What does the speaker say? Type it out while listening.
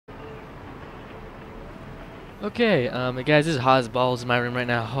Okay, guys, this is hot as balls in my room right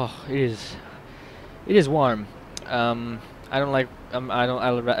now. Oh, it is warm. I don't like, I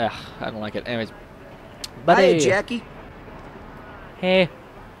don't like it. Anyways, but Hiya, Jackie. hey,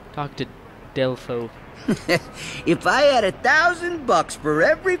 talk to Delpho. If I had $1,000 for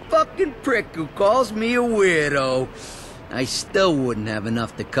every fucking prick who calls me a weirdo, I still wouldn't have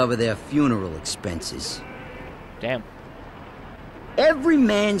enough to cover their funeral expenses. Damn. Every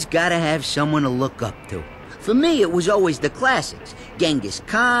man's gotta have someone to look up to. For me, it was always the classics. Genghis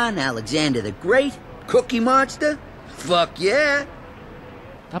Khan, Alexander the Great, Cookie Monster. Fuck yeah.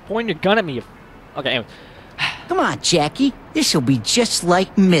 Stop pointing your gun at me. Okay, anyway. Come on, Jackie. This'll be just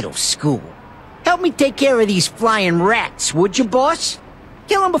like middle school. Help me take care of these flying rats, would you, boss?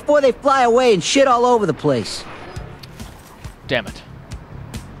 Kill them before they fly away and shit all over the place. Damn it.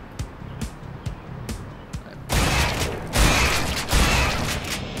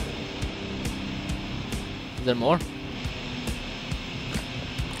 Is there more?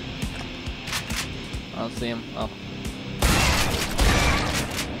 I don't see him. Oh.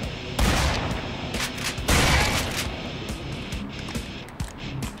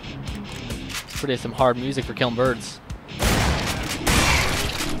 Pretty some hard music for killing birds.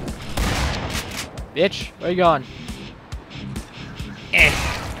 Bitch, where you going?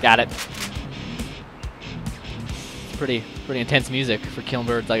 Got it. Pretty intense music for killing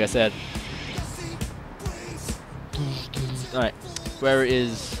birds, like I said. Alright, where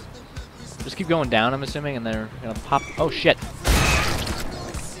is... Just keep going down, I'm assuming, and they're gonna pop... Oh, shit.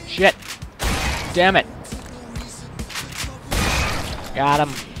 Shit. Damn it. Got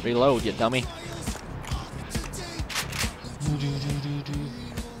him. Reload, you dummy.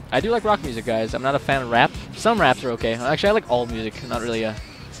 I do like rock music, guys. I'm not a fan of rap. Some raps are okay. Actually, I like all music. I'm not really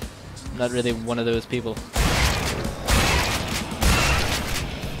one of those people.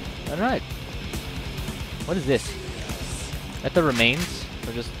 Alright. What is this? Is that the remains?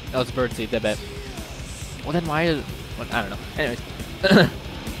 Or just... Oh, it's bird seed, I bet. Well, then why is... Well, I don't know. Anyways.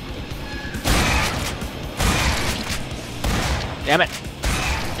 Damn it.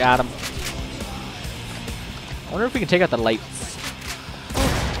 Got him. I wonder if we can take out the lights.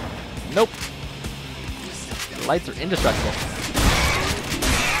 Nope. The lights are indestructible.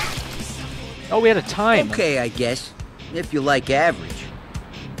 Oh, we had a time. Okay, I guess. If you like average.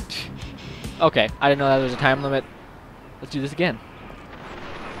 Okay, I didn't know that there was a time limit. Let's do this again.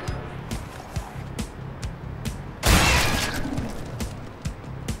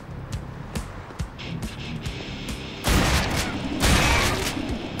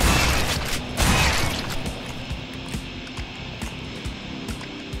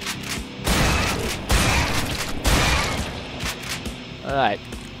 Alright.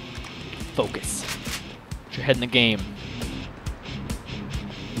 Focus. Put your head in the game.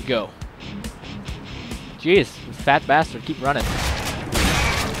 Go. Jeez, this fat bastard, keep running.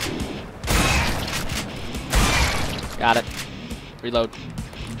 Got it. Reload.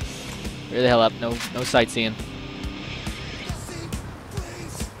 Hurry the hell up. No sightseeing.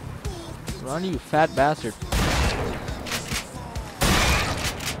 Run, you fat bastard.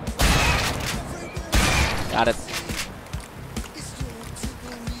 Got it.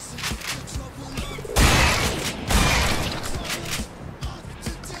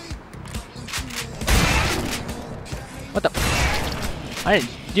 What the?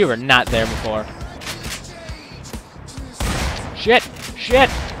 You were not there before. Shit! Shit!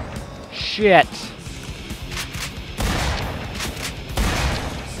 Shit!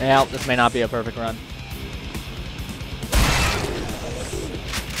 Well, this may not be a perfect run.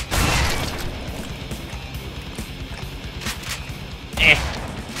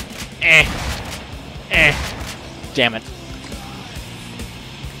 Damn it.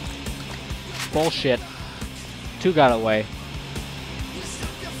 Bullshit. Two got away.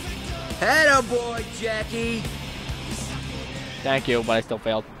 Atta boy, Jackie. Thank you, but I still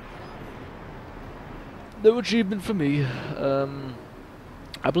failed. No achievement for me.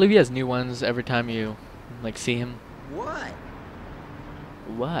 I believe he has new ones every time you, like, see him. What?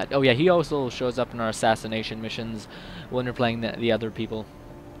 What? Oh yeah, he also shows up in our assassination missions when we're playing the other people.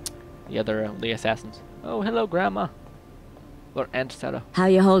 The assassins. Oh, hello, Grandma. Or Aunt Sarah. How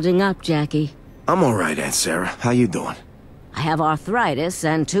you holding up, Jackie? I'm alright, Aunt Sarah. How you doing? I have arthritis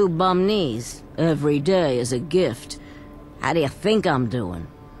and 2 bum knees. Every day is a gift. How do you think I'm doing?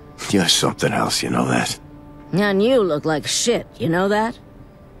 You're something else, you know that? And you look like shit, you know that?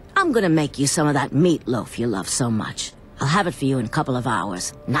 I'm gonna make you some of that meatloaf you love so much. I'll have it for you in a couple of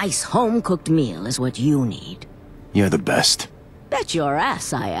hours. Nice home-cooked meal is what you need. You're the best. Bet your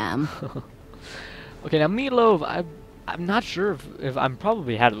ass I am. Okay, now meatloaf, I'm not sure if I'm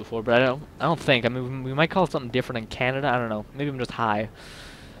probably had it before, but I don't think. I mean, we might call it something different in Canada. I don't know. Maybe I'm just high.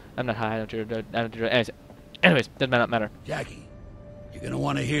 I'm not high. I don't do anyways, doesn't matter. Jackie, you're gonna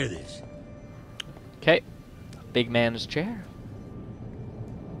want to hear this. Okay, big man's chair.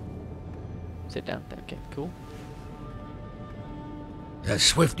 Sit down. Okay, cool. That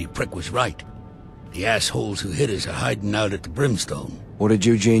Swifty prick was right. The assholes who hit us are hiding out at the Brimstone. What did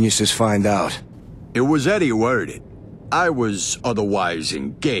you geniuses find out? It was Eddie who heard it. I was otherwise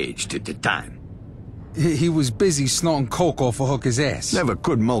engaged at the time. He was busy snorting coke off a hooker's ass. Never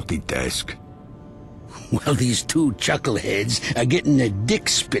could multitask. While these two chuckleheads are getting their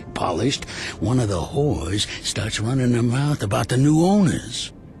dicks spit polished, one of the whores starts running her mouth about the new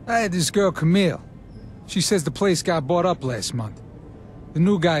owners. I had this girl, Camille. She says the place got bought up last month. The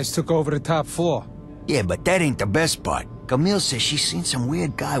new guys took over the top floor. Yeah, but that ain't the best part. Camille says she's seen some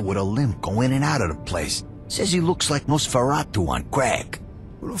weird guy with a limp go in and out of the place. Says he looks like Nosferatu on crack.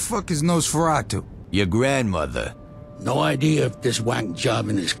 Who the fuck is Nosferatu? Your grandmother. No idea if this whack job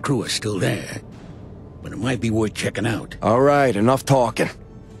and his crew are still there, but it might be worth checking out. All right, enough talking.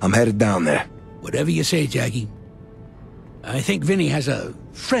 I'm headed down there. Whatever you say, Jackie. I think Vinny has a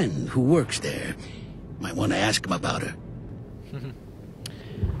friend who works there. Might want to ask him about her.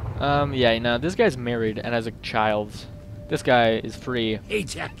 Yeah, you know, this guy's married and has a child. This guy is free. Hey,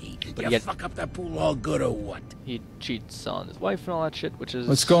 Jackie, But you yet- fuck up that pool all good or what? He cheats on his wife and all that shit, which is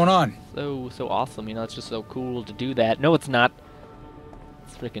What's going on? so awesome. You know, it's just so cool to do that. No, it's not.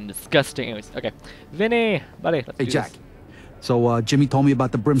 It's freaking disgusting. Anyways, okay, Vinny, buddy. Let's Hey, do Jack. this. So, Jimmy told me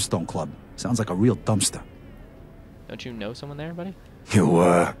about the Brimstone Club. Sounds like a real dumpster. Don't you know someone there, buddy? You,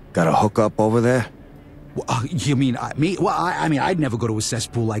 got a hookup over there? You mean me? Well, I mean, I'd never go to a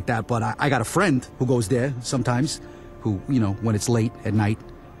cesspool like that, but I got a friend who goes there sometimes, who, you know, when it's late at night,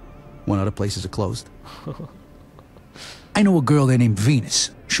 when other places are closed. I know a girl there named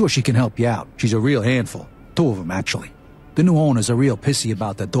Venus. Sure, she can help you out. She's a real handful. Two of them, actually. The new owners are real pissy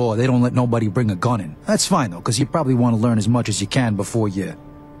about the door. They don't let nobody bring a gun in. That's fine, though, because you probably want to learn as much as you can before you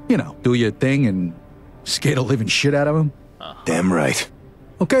know, do your thing and scare the living shit out of them. Damn right.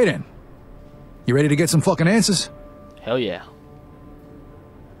 Okay, then. You ready to get some fucking answers? Hell yeah.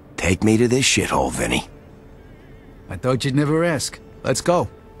 Take me to this shithole, Vinny. I thought you'd never ask. Let's go.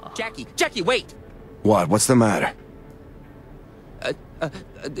 Jackie, wait! What? What's the matter?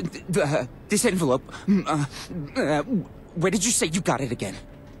 This envelope. Where did you say you got it again?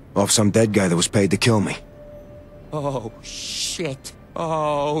 Off some dead guy that was paid to kill me. Oh, shit.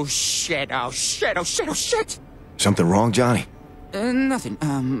 Oh, shit. Oh, shit. Oh, shit. Oh, shit. Something wrong, Johnny? Nothing.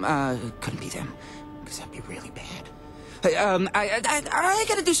 Couldn't be them. Because that'd be really bad. I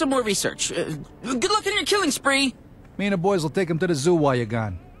gotta do some more research. Good luck on your killing spree. Me and the boys will take him to the zoo while you're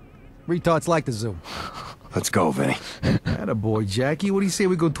gone. Retards like the zoo. Let's go, Vinny. Attaboy, Jackie. What do you say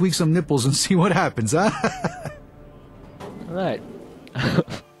we go tweak some nipples and see what happens, huh? All right.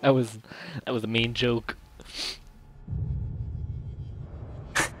 that was a mean joke.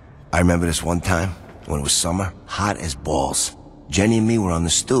 I remember this one time, when it was summer, hot as balls. Jenny and me were on the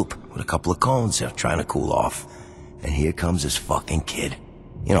stoop with a couple of cones there, trying to cool off. And here comes this fucking kid.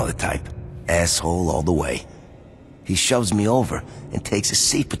 You know the type. Asshole all the way. He shoves me over and takes a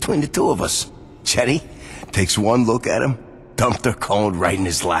seat between the two of us. Jenny takes one look at him, dumped her cone right in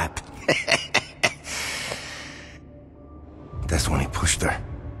his lap. That's when he pushed her.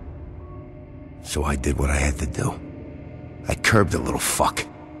 So I did what I had to do. I curbed the little fuck.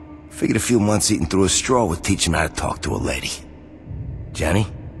 Figured a few months eating through a straw would teach him how to talk to a lady. Jenny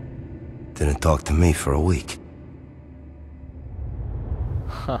didn't talk to me for a week.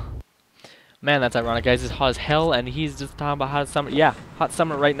 Huh. Man, that's ironic, guys. It's hot as hell, and he's just talking about hot summer. Yeah, hot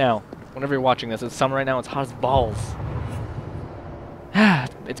summer right now. Whenever you're watching this, it's summer right now. It's hot as balls.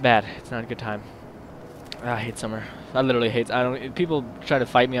 It's bad. It's not a good time. I hate summer. I literally hate. People try to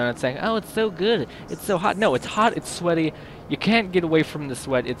fight me on it, saying, "Oh, it's so good. It's so hot." No, it's hot. It's sweaty. You can't get away from the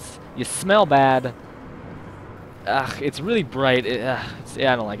sweat. You smell bad. It's really bright. Yeah,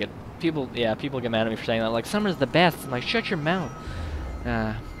 I don't like it. People get mad at me for saying that. Like, summer's the best. I'm like, shut your mouth.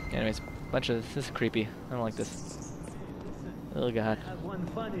 Anyways, this is creepy. I don't like this. Oh god. I have one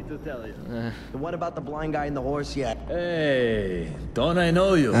funny to tell you. The one about the blind guy and the horse yet? Hey, don't I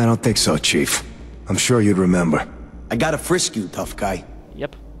know you? I don't think so, Chief. I'm sure you'd remember. I gotta frisk you, tough guy.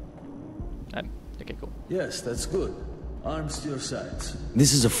 Yep. Okay, cool. Yes, that's good. Arms to your sides.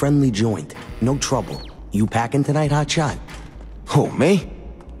 This is a friendly joint. No trouble. You packing tonight, hotshot? Who, me?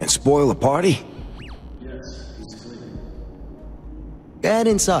 And spoil the party? Yes, he's cleaning. Get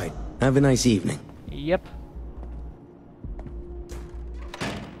inside. Have a nice evening. Yep.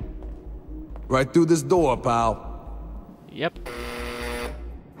 Right through this door, pal. Yep.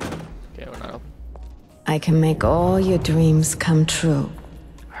 Okay, we're not open. I can make all your dreams come true.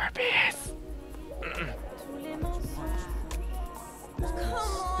 Herpes.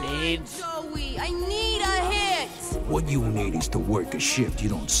 Needs. Joey, I need a hit! What you need is to work a shift you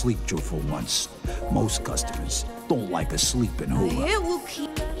don't sleep through for once. Most customers don't like a sleeping A hula. hit will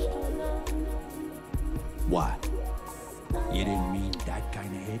keep... Why? You didn't mean that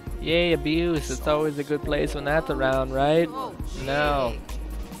kind of hit? Yay, abuse. It's always a good place when that's around, right? No.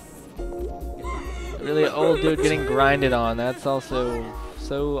 Really old dude getting grinded on. That's also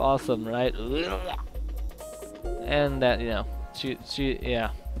so awesome, right? And that, you know, she, yeah.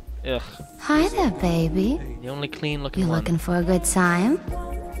 Ugh. Hi there, baby. The only clean looking You one. looking for a good time?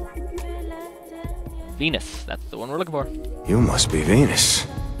 Venus. That's the one we're looking for. You must be Venus.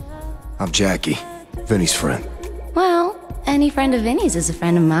 I'm Jackie, Vinny's friend. Well, any friend of Vinny's is a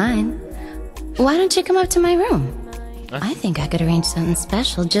friend of mine. Why don't you come up to my room? Huh? I think I could arrange something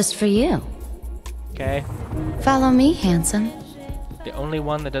special just for you. Okay. Follow me, handsome. The only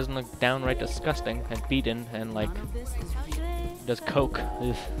one that doesn't look downright disgusting and beaten and like does coke.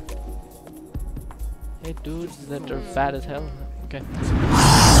 Ugh. Hey, dudes that are fat as hell. Okay.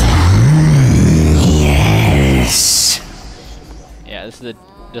 Yes. Yeah, this is a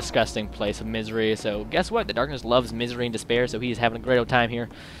disgusting place of misery. So guess what? The darkness loves misery and despair, so he's having a great old time here.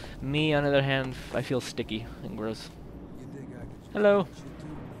 Me, on the other hand, I feel sticky and gross. Hello.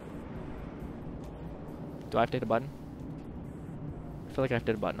 Do I have to hit a button? I feel like I have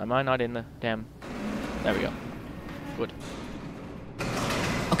to hit a button. Am I not in the damn... There we go. Good.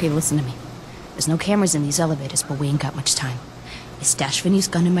 Okay, listen to me. There's no cameras in these elevators, but we ain't got much time. I stashed Vinny's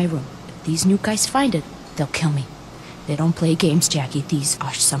gun in my room. If these new guys find it, they'll kill me. They don't play games, Jackie. These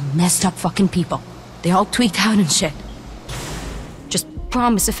are some messed up fucking people. They all tweaked out and shit. Just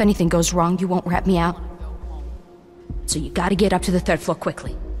promise if anything goes wrong, you won't rat me out. So you gotta get up to the 3rd floor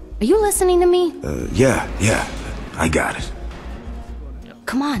quickly. Are you listening to me? Yeah. I got it.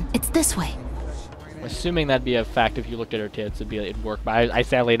 Come on, it's this way. Assuming that'd be a fact if you looked at her tits, it'd work. But I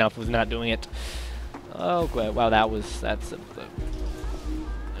sadly enough was not doing it. Oh, wow, that's...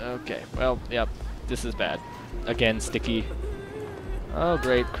 Okay, well, yep, this is bad. Again, sticky. Oh,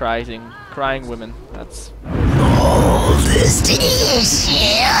 great, crying women. That's... All this is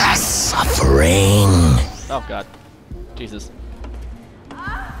here suffering. Oh, God. Jesus.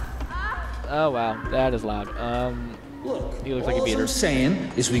 Oh, wow, that is loud. Look, he looks like a all beater. I'm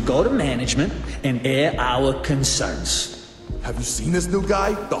saying is we go to management and air our concerns. Have you seen this new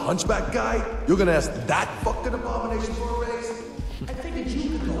guy? The hunchback guy? You're gonna ask that fucking abomination for a raise? I figured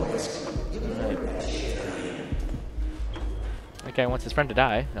you could go ask him. That guy wants his friend to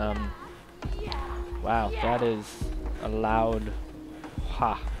die. Wow, that is a loud...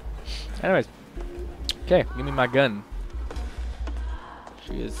 Ha. Anyways. Okay, give me my gun.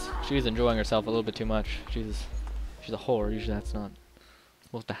 She is enjoying herself a little bit too much. She's a whore. Usually that's not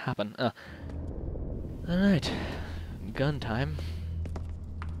supposed to happen. Alright. Gun time.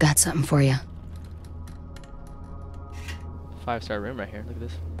 Got something for you. 5-star room right here. Look at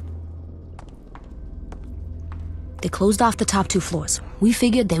this. They closed off the top 2 floors. We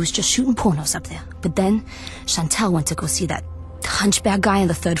figured they was just shooting pornos up there. But then, Chantel went to go see that hunchback guy on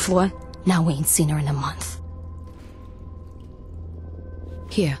the 3rd floor. Now we ain't seen her in a month.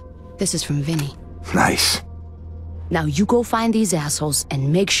 Here, this is from Vinny. Nice. Now you go find these assholes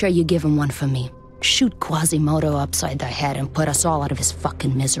and make sure you give him one for me. Shoot Quasimodo upside the head and put us all out of his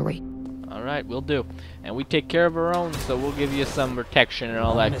fucking misery. Alright, we'll do. And we take care of our own, so we'll give you some protection and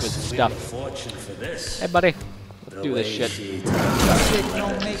all that good stuff. Hey, buddy. Let's do this shit.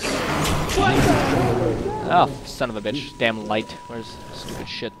 Oh, son of a bitch. Damn light. Where's stupid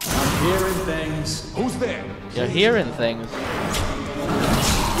shit? I'm hearing things. Who's there? You're hearing things.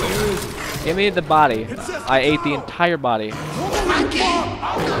 Give me the body. I ate the entire body. Into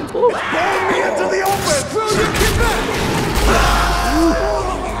the open!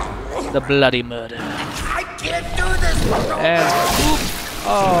 The bloody murder. I can't do this. And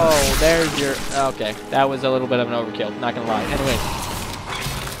oh, there's your... Okay, that was a little bit of an overkill, not gonna lie. Anyway.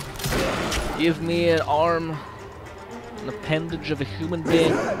 Give me an arm. An appendage of a human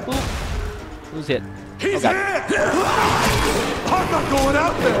being. Boop. Who's hit? He's oh, God. hit! I'm not going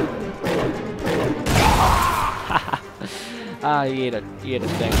out there! Ah, he ate a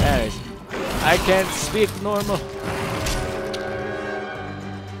thing. Anyways. I can't speak normal.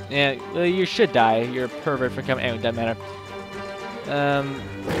 Yeah, well, you should die. You're a pervert for coming... Anyway, doesn't matter.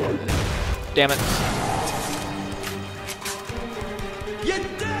 Damn it.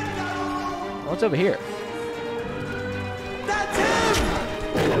 What's over here? That's him!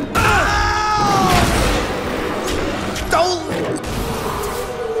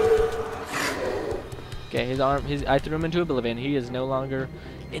 Okay, his arm, I threw him into oblivion. He is no longer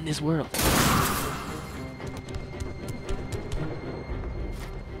in this world.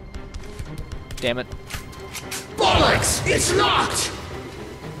 Damn it. Bollocks! It's locked!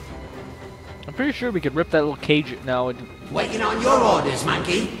 I'm pretty sure we could rip that little cage now. Waiting on your orders,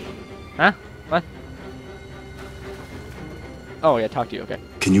 monkey. Huh? What? Oh, yeah, talk to you, okay.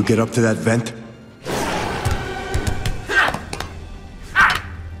 Can you get up to that vent?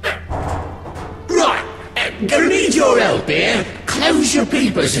 Right, gonna need your help here. Close your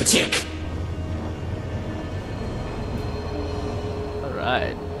peepers a tick.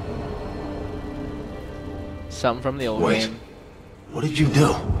 Alright. Something from the old Wait. game. What did you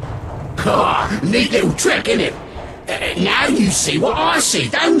do? Oh, neat little trick, innit? Now you see what I see,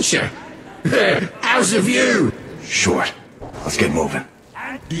 don't you? How's the view? Short. Let's get moving.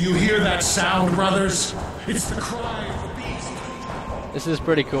 Do you hear that sound, brothers? It's the cry of the beast. This is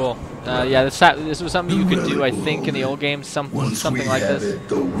pretty cool. Yeah, this was something you could do, I think, in the old game. Something like this.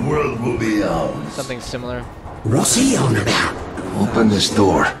 The world will be ours. Something similar. What's he on about? Open this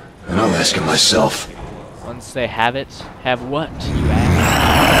door, and I'll ask him myself. Once they have it, have what, you ask?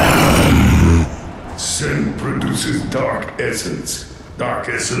 Sin produces dark essence. Dark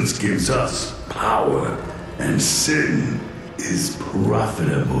essence gives us power. And sin is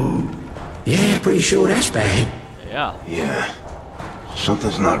profitable. Yeah, pretty sure that's bad. Yeah. Yeah.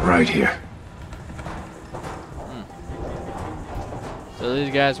 Something's not right here. So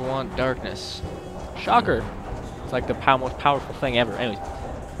these guys want darkness. Shocker. It's like the most powerful thing ever.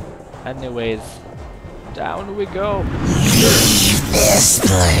 Anyways, down we go. This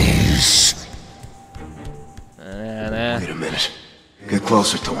place. Wait a minute. Get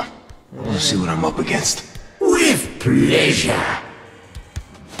closer to him. Let's see what I'm up against. With pleasure.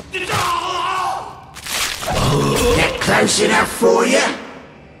 Get close enough for you?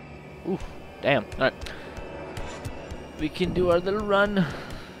 Ooh, damn. Alright. We can do our little run.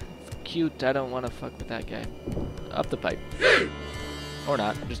 It's cute. I don't want to fuck with that guy. Up the pipe. Or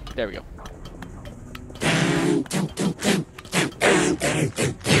not. Just, there we go.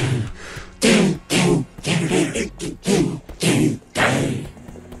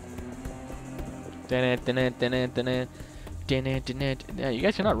 Yeah, you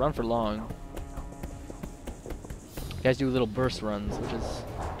guys cannot run for long. You guys do little burst runs, which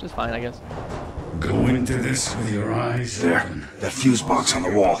is fine, I guess. Go into this with your eyes There. open. That fuse box on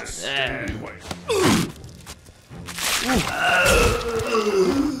the wall.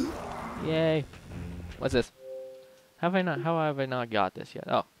 Yay. What's this? How have I not got this yet?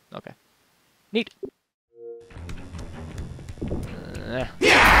 Oh, okay. Neat.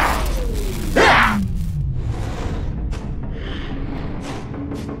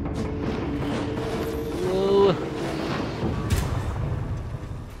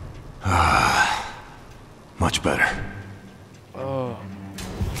 Much better. Oh.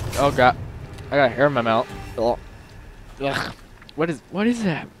 Oh god. I got hair in my mouth. Oh. Ugh. What is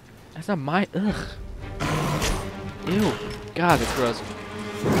that? That's not my ugh. Ew. God, that's gross.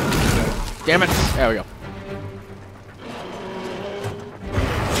 Damn it. There we go.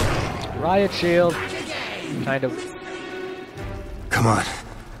 Riot shield. Kind of. Come on.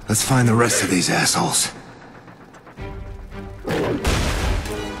 Let's find the rest of these assholes.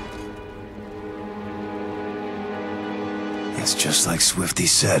 It's just like Swifty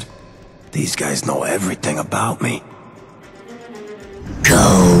said. These guys know everything about me.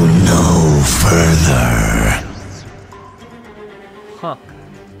 Go no further. Huh.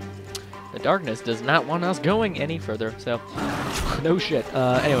 The darkness does not want us going any further, so no shit.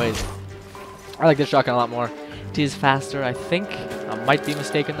 Anyways, I like this shotgun a lot more. It is faster, I think. I might be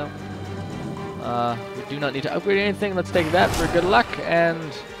mistaken though. We do not need to upgrade anything. Let's take that for good luck, and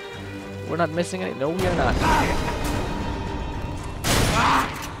we're not missing any. No, we are not.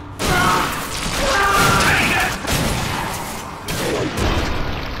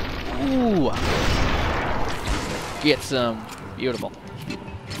 Ooh. Get some. Beautiful.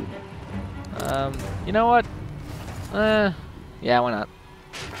 You know what? Yeah, why not?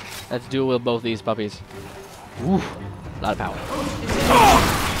 Let's duel with both these puppies. Ooh, a lot of power.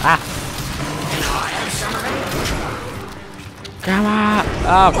 Ah! Come on!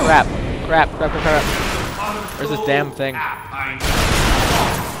 Oh crap! Crap! Crap! Crap! Crap! Where's this damn thing?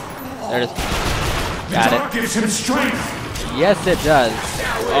 There it is. Got it. Gives him strength. Yes, it does.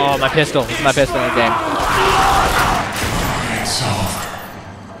 Oh, my pistol. This is my pistol in the game. It's over.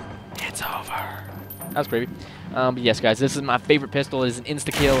 It's over. That was creepy. But yes, guys, this is my favorite pistol. It is an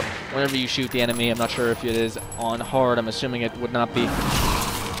insta-kill whenever you shoot the enemy. I'm not sure if it is on hard. I'm assuming it would not be.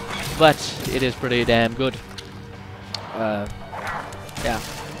 But it is pretty damn good. Yeah.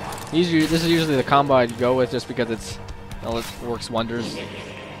 This is usually the combo I'd go with just because it works wonders.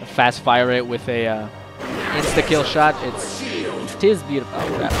 Fast fire it with a insta kill shot. Tis beautiful. Oh,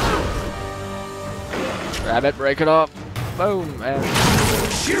 grab it. Grab it, break it off. Boom, and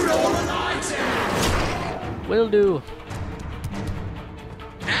will do.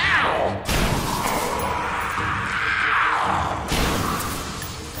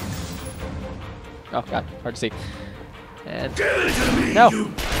 Oh god, hard to see. And no!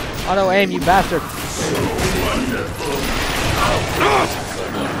 Auto aim, you bastard!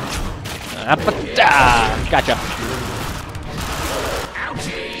 Gotcha.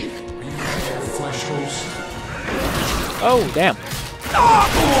 Oh, damn.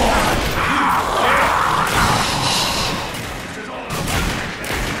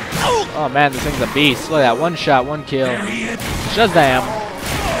 Oh man, this thing's a beast. Look at that, one shot, one kill. Shazam.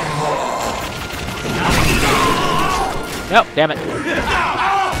 Nope, damn it.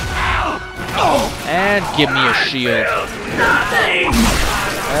 And give me a shield.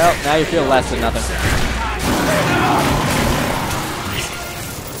 Well, now you feel less than nothing.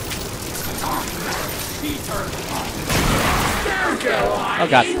 Oh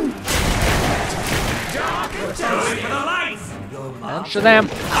god. And Shazam.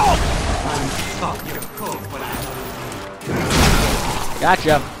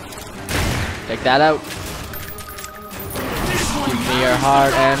 Gotcha. Take that out. Give me your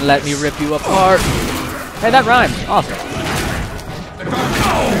heart and let me rip you apart. Hey, that rhymes. Awesome.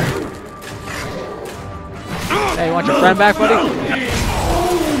 Hey, you want your friend back, buddy?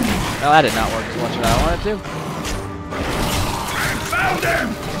 No, that did not work as much as I wanted to. Found him!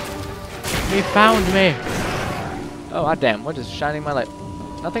 He found me. Oh, god damn. What is shining my light?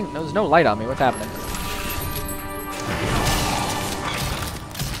 Nothing. There's no light on me. What's happening?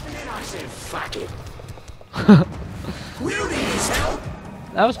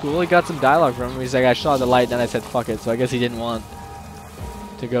 That was cool. He got some dialogue from him. He's like, I saw the light, then I said, fuck it. So I guess he didn't want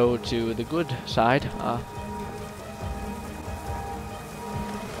to go to the good side. I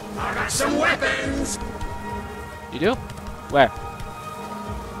got some weapons. You do? Where?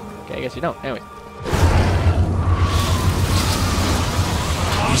 Okay, I guess you don't. Anyway.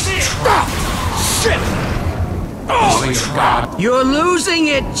 Oh, you're losing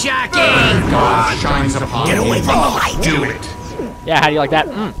it, Jackie! God shines upon Get away from the light! Do it! Yeah, how do you like that?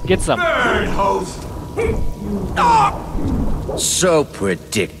 Get some. Burn, host! So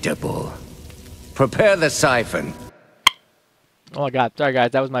predictable. Prepare the siphon. Oh my god, sorry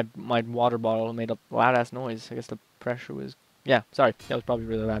guys, that was my water bottle made a loud ass noise. I guess the pressure was... Yeah, sorry, that was probably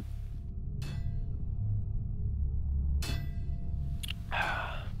really loud.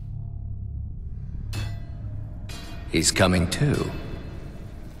 He's coming too.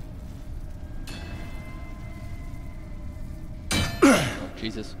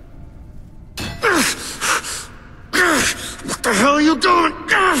 Jesus. What the hell are you doing?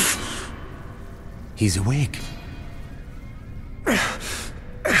 He's awake.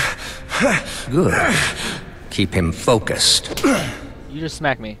 Good. Keep him focused. You just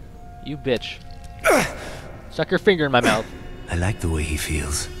smacked me. You bitch. Stuck your finger in my mouth. I like the way he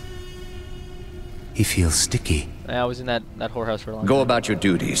feels. He feels sticky. I was in that whorehouse for a long time. Go about your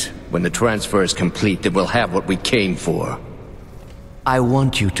duties. When the transfer is complete, then we'll have what we came for. I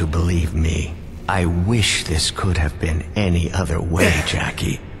want you to believe me. I wish this could have been any other way,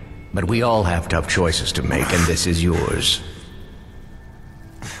 Jackie. But we all have tough choices to make, and this is yours.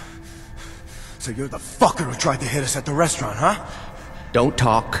 So you're the fucker who tried to hit us at the restaurant, huh? Don't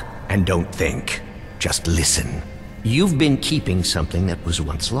talk and don't think. Just listen. You've been keeping something that was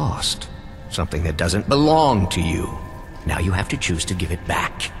once lost. Something that doesn't belong to you. Now you have to choose to give it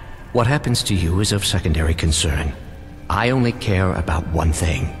back. What happens to you is of secondary concern. I only care about one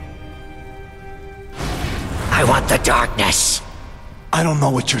thing. I want the darkness! I don't know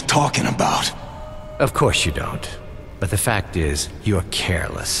what you're talking about. Of course you don't. But the fact is, you're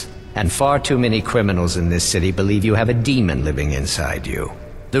careless. And far too many criminals in this city believe you have a demon living inside you.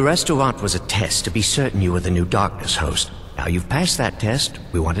 The restaurant was a test to be certain you were the new darkness host. Now you've passed that test,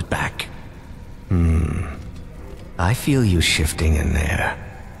 we want it back. I feel you shifting in there.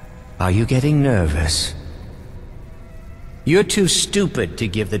 Are you getting nervous? You're too stupid to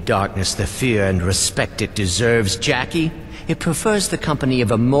give the darkness the fear and respect it deserves, Jackie. It prefers the company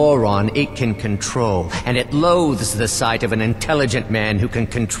of a moron it can control, and it loathes the sight of an intelligent man who can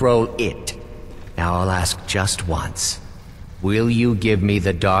control it. Now I'll ask just once. Will you give me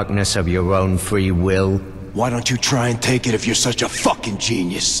the darkness of your own free will? Why don't you try and take it if you're such a fucking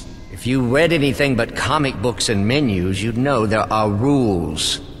genius? If you read anything but comic books and menus, you'd know there are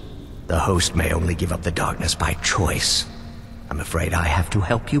rules. The host may only give up the darkness by choice. I'm afraid I have to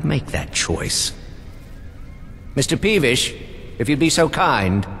help you make that choice. Mr. Peevish, if you'd be so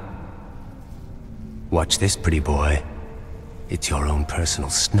kind. Watch this, pretty boy. It's your own personal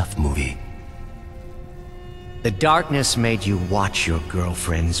snuff movie. The darkness made you watch your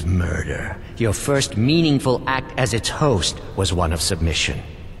girlfriend's murder. Your first meaningful act as its host was one of submission.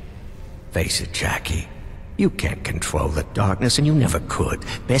 Face it, Jackie. You can't control the darkness, and you never could.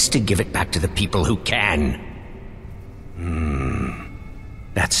 Best to give it back to the people who can.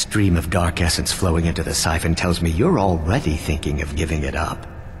 That stream of dark essence flowing into the siphon tells me you're already thinking of giving it up.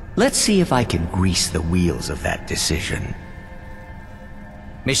 Let's see if I can grease the wheels of that decision.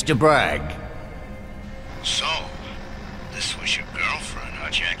 Mr. Bragg. So, this was your girlfriend, huh,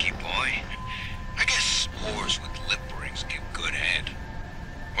 Jackie boy? I guess whores with lip rings give good head.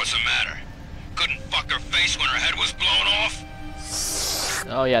 What's the matter? Couldn't fuck her face when her head was blown off?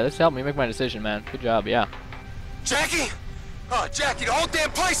 Oh yeah, this helped me make my decision, man. Good job, yeah. Jackie? Oh, Jackie, the whole damn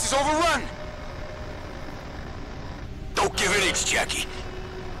place is overrun! Don't give an inch, Jackie.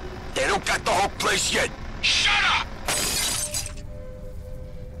 They don't got the whole place yet. Shut up!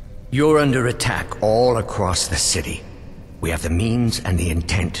 You're under attack all across the city. We have the means and the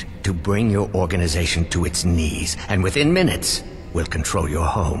intent to bring your organization to its knees, and within minutes, we'll control your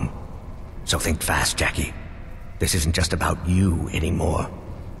home. So think fast, Jackie. This isn't just about you anymore.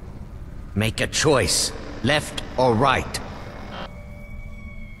 Make a choice, left or right.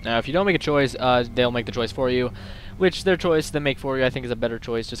 Now, if you don't make a choice, they'll make the choice for you, which their choice they make for you I think is a better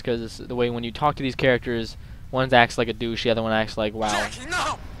choice, just because the way when you talk to these characters, one acts like a douche, the other one acts like, wow. Jackie,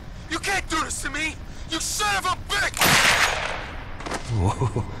 no! You can't do this to me! You son of a bitch!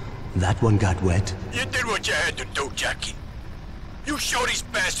 Whoa, that one got wet. You did what you had to do, Jackie. You show these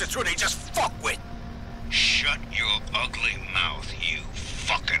bastards who they just fuck with. Shut your ugly mouth, you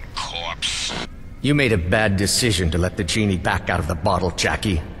fucking corpse. You made a bad decision to let the genie back out of the bottle,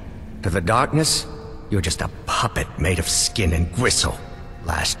 Jackie. To the darkness, you're just a puppet made of skin and gristle.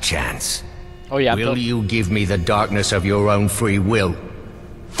 Last chance. Oh yeah. Will you give me the darkness of your own free will?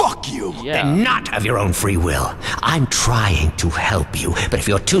 Fuck you! Yeah. Then not of your own free will. I'm trying to help you, but if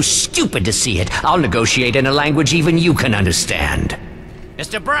you're too stupid to see it, I'll negotiate in a language even you can understand.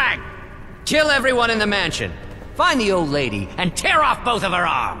 Mr. Bragg, kill everyone in the mansion. Find the old lady and tear off both of her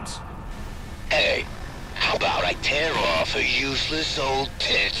arms. Hey, how about I tear off her useless old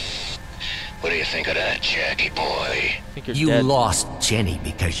tits? What do you think of that, Jackie boy? I think you're You dead. lost Jenny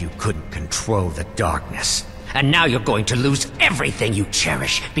because you couldn't control the darkness. And now you're going to lose everything you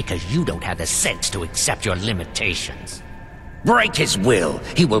cherish because you don't have the sense to accept your limitations. Break his will.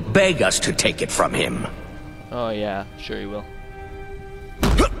 He will beg us to take it from him. Oh yeah, sure you will.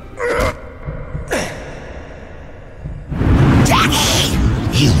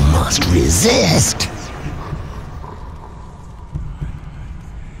 Jackie, you must resist.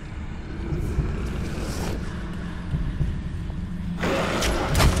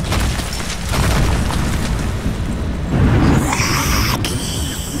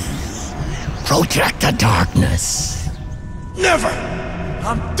 Project the darkness. Never!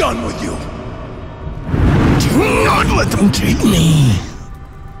 I'm done with you! Do not let them take me.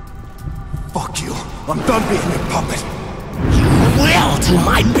 Fuck you. I'm done being your puppet. You will do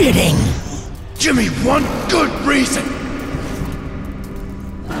my bidding. Give me one good reason!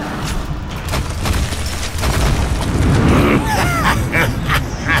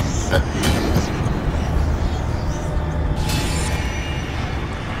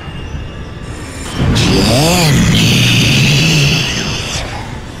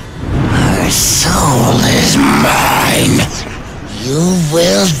 Her soul is mine. You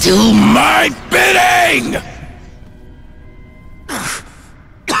will do my bidding!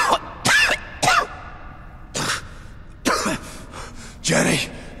 Jenny!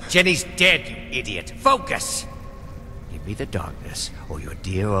 Jenny's dead, you idiot. Focus! Give me the darkness, or your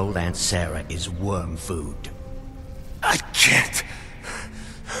dear old Aunt Sarah is worm food. I can't.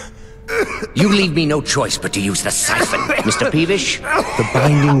 You leave me no choice but to use the siphon, Mr. Peevish. The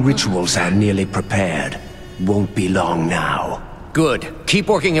binding rituals are nearly prepared. Won't be long now. Good. Keep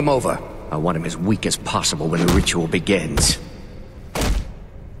working him over. I want him as weak as possible when the ritual begins.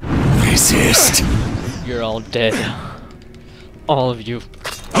 Resist. You're all dead. All of you.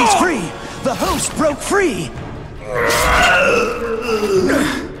 He's free! The host broke free!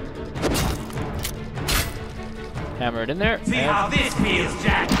 Hammer it in there. See how this feels,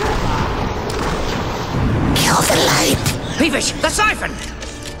 Jack. Kill the light. Peevish, the siphon!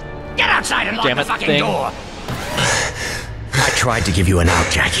 Get outside and lock Damn the it, fucking thing. door! I tried to give you an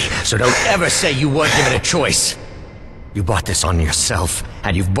out, Jackie, so don't ever say you weren't given a choice. You brought this on yourself,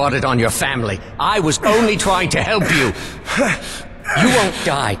 and you've brought it on your family. I was only trying to help you. You won't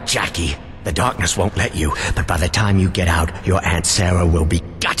die, Jackie. The darkness won't let you, but by the time you get out, your Aunt Sarah will be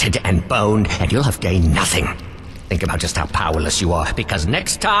gutted and boned, and you'll have gained nothing. Think about just how powerless you are, because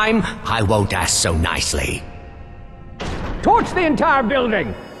next time, I won't ask so nicely. Torch the entire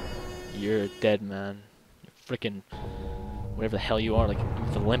building! You're dead, man. You're freaking... whatever the hell you are, like,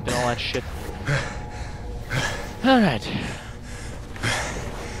 with the limp and all that shit. Alright.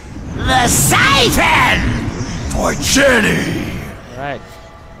 The Siphon! For Jenny! Alright.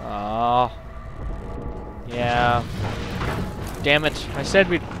 Oh. Yeah. Damn it. I said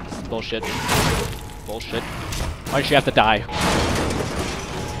we'd... This is bullshit. Bullshit. Why did she have to die?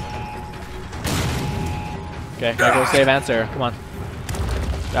 Okay, gotta go save Aunt Sarah. Come on.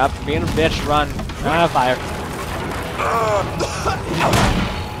 Stop being a bitch. Run. Ah, fire.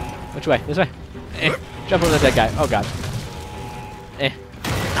 Which way? This way? Jump over the dead guy. Oh god.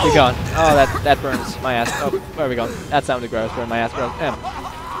 Keep going. Oh, that burns my ass. Oh, where are we going? That sounded gross. Burn my ass. Gross.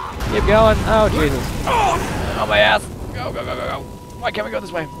 Keep going. Oh, Jesus. Oh, my ass. Go, go, go, go, go. Why can't we go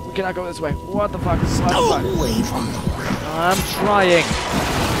this way? We cannot go this way. What the fuck? Away from the way. I'm trying.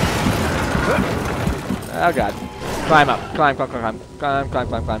 Oh, God. Climb up. Climb, climb, climb, climb. Climb, climb,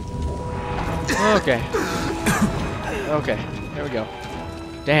 climb, climb. Okay. Okay. Here we go.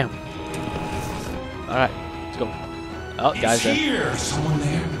 Damn. Alright. Let's go. Oh, guys there. Here, someone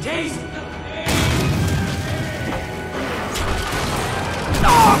there. Jason.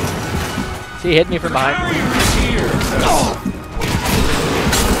 See, hit me from behind.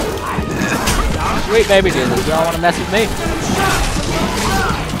 Sweet baby Jesus, you all want to mess with me?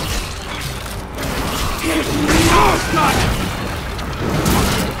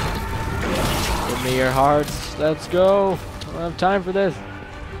 Give me your hearts. Let's go. I don't have time for this.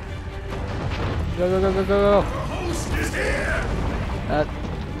 Go, go, go, go, go, go.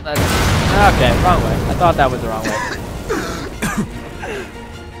 Okay, wrong way. I thought that was the wrong way.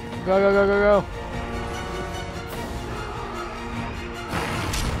 Go, go, go, go, go.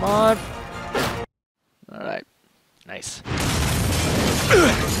 Come on. Alright. Nice.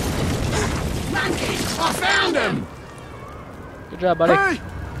 I found him! Good job, buddy. Hey!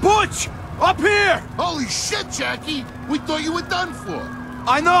 Butch! Up here! Holy shit, Jackie! We thought you were done for.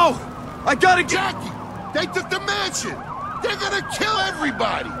 I know! I gotta get... Jackie! They took the mansion! They're gonna kill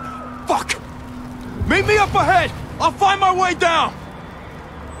everybody! Fuck! Meet me up ahead! I'll find my way down!